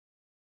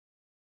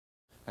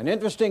and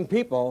interesting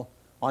people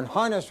on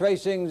harness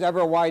racing's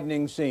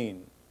ever-widening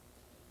scene.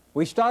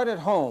 We start at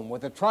home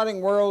with the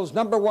trotting world's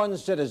 #1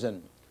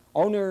 citizen,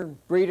 owner,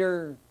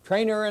 breeder,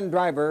 trainer, and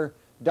driver,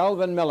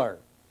 Delvin Miller,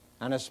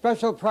 and a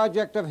special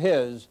project of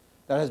his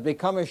that has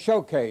become a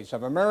showcase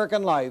of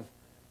American life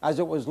as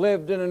it was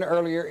lived in an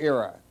earlier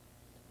era.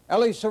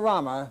 Ellie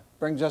Sarama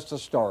brings us the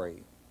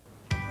story.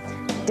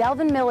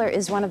 Delvin Miller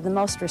is one of the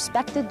most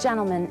respected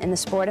gentlemen in the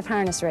sport of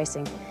harness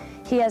racing.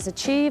 He has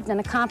achieved and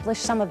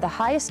accomplished some of the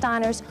highest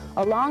honors,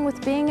 along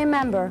with being a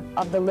member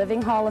of the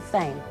Living Hall of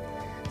Fame.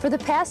 For the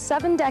past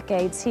 7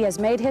 decades, he has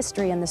made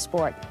history in the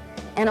sport,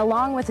 and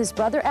along with his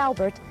brother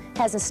Albert,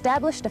 has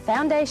established a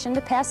foundation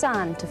to pass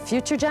on to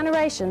future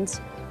generations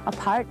a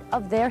part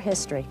of their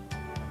history.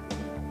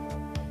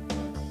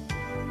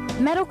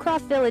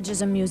 MEADOWCROFT Village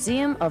is a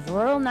museum of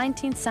rural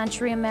 19th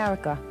century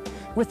America,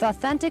 with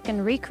authentic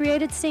and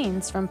recreated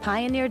scenes from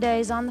pioneer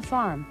days on the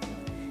farm.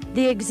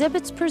 The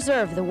exhibits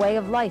preserve the way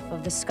of life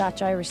of the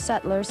Scotch-Irish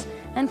settlers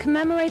and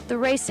commemorate the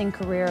racing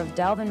career of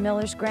Delvin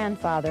Miller's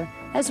grandfather,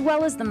 as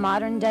well as the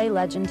modern-day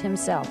legend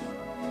himself.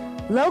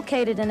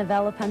 Located in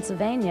Avella,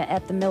 Pennsylvania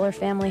at the Miller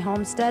family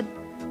homestead,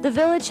 the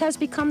village has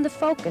become the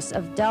focus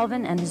of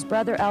Delvin and his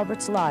brother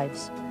Albert's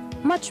lives.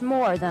 Much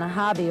more than a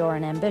hobby or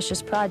an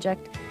ambitious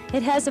project,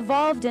 it has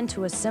evolved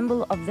into a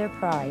symbol of their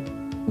pride.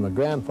 My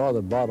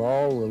grandfather bought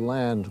all the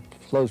land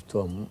close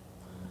to him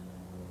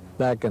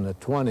back in the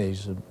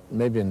 20s,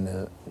 maybe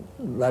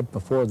right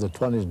before the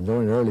 20s,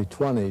 during the early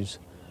 20s,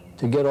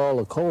 to get all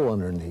the coal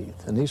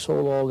underneath. And he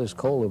sold all his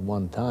coal at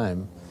one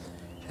time.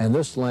 And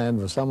this land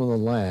was some of the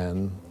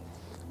land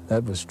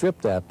that was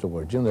stripped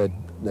afterwards. You know,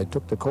 they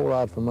took the coal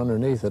out from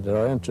underneath it.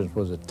 Our entrance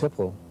was a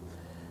tipple.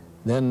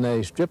 Then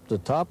they stripped the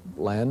top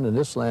land, and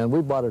this land,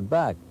 we bought it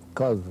back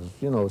because,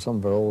 you know, some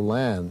of our old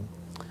land.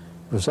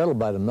 It was settled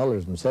by the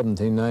Millers in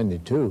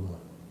 1792.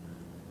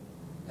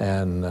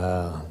 And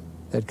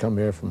they'd come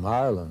here from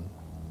Ireland.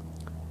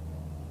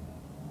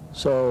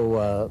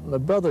 So my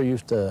brother he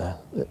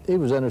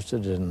was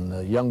interested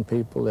in young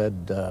people,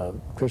 had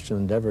Christian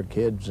Endeavor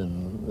kids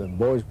and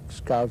Boy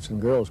Scouts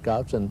and Girl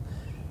Scouts, and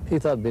he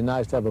thought it'd be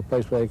nice to have a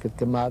place where they could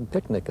come out and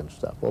picnic and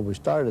stuff. Well, we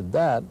started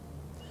that,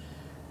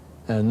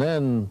 and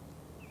then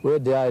we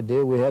had the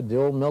idea, we had the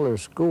old Miller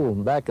School,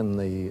 and back in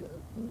the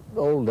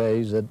old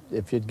days, that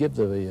if you'd give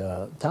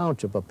the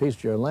township a piece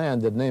of your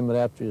land, they'd name it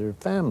after your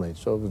family.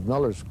 So it was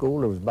Miller School.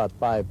 There was about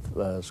 5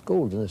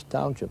 schools in this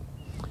township.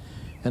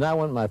 And I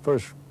went my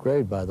first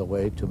grade, by the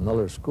way, to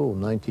Miller School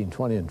in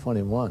 1920 and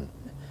 21.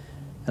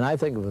 And I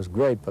think it was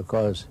great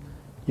because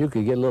you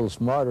could get a little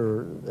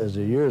smarter as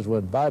the years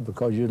went by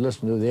because you'd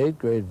listen to the 8th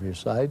grade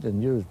recite,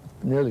 and you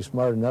were nearly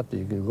smart enough that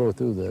you could go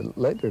through the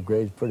later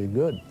grades pretty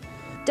good.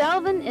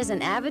 Delvin is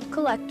an avid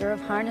collector of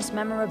harness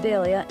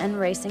memorabilia and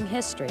racing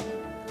history.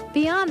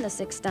 Beyond this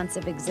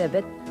extensive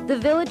exhibit, the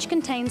village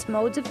contains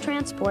modes of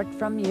transport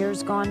from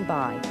years gone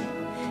by.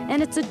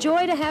 And it's a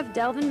joy to have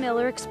Delvin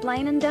Miller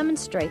explain and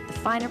demonstrate the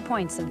finer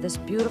points of this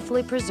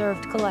beautifully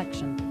preserved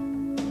collection.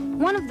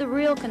 One of the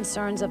real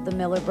concerns of the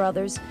Miller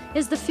brothers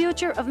is the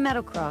future of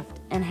MEADOWCROFT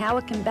and how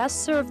it can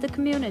best serve the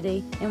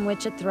community in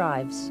which it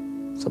thrives.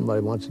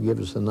 Somebody wants to give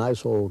us a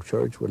nice old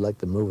church. We'd like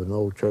to move an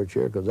old church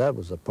here because that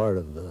was a part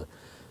of the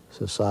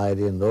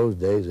society in those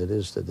days. It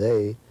is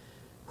today.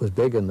 It was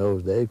big in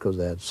those days because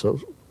they had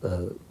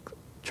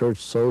church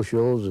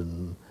socials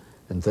and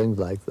things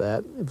like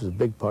that. It was a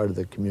big part of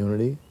the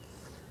community.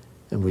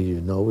 And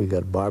we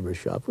got a barber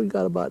shop. We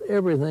got about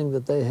everything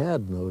that they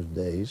had in those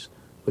days.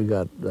 We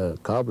got a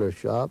cobbler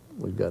shop.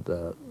 We got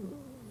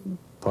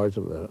parts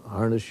of a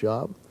harness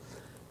shop,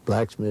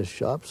 blacksmith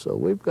shop. So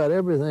we've got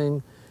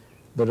everything,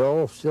 but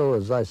all still,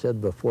 as I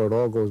said before, it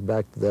all goes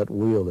back to that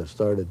wheel that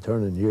started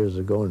turning years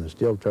ago and is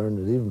still turning.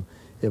 Even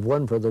if it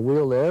wasn't for the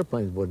wheel, the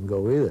airplanes wouldn't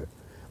go either.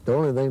 The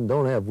only thing that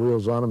don't have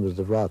wheels on them is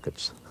the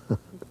rockets.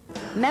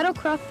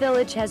 MEADOWCROFT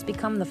Village has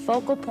become the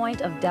focal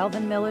point of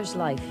Delvin Miller's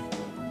life.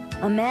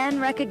 A man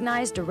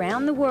recognized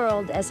around the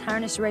world as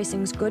harness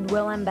racing's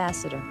goodwill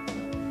ambassador.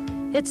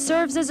 It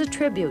serves as a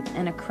tribute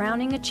and a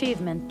crowning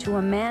achievement to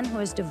a man who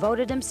has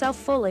devoted himself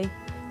fully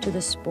to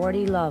the sport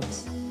he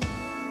loves.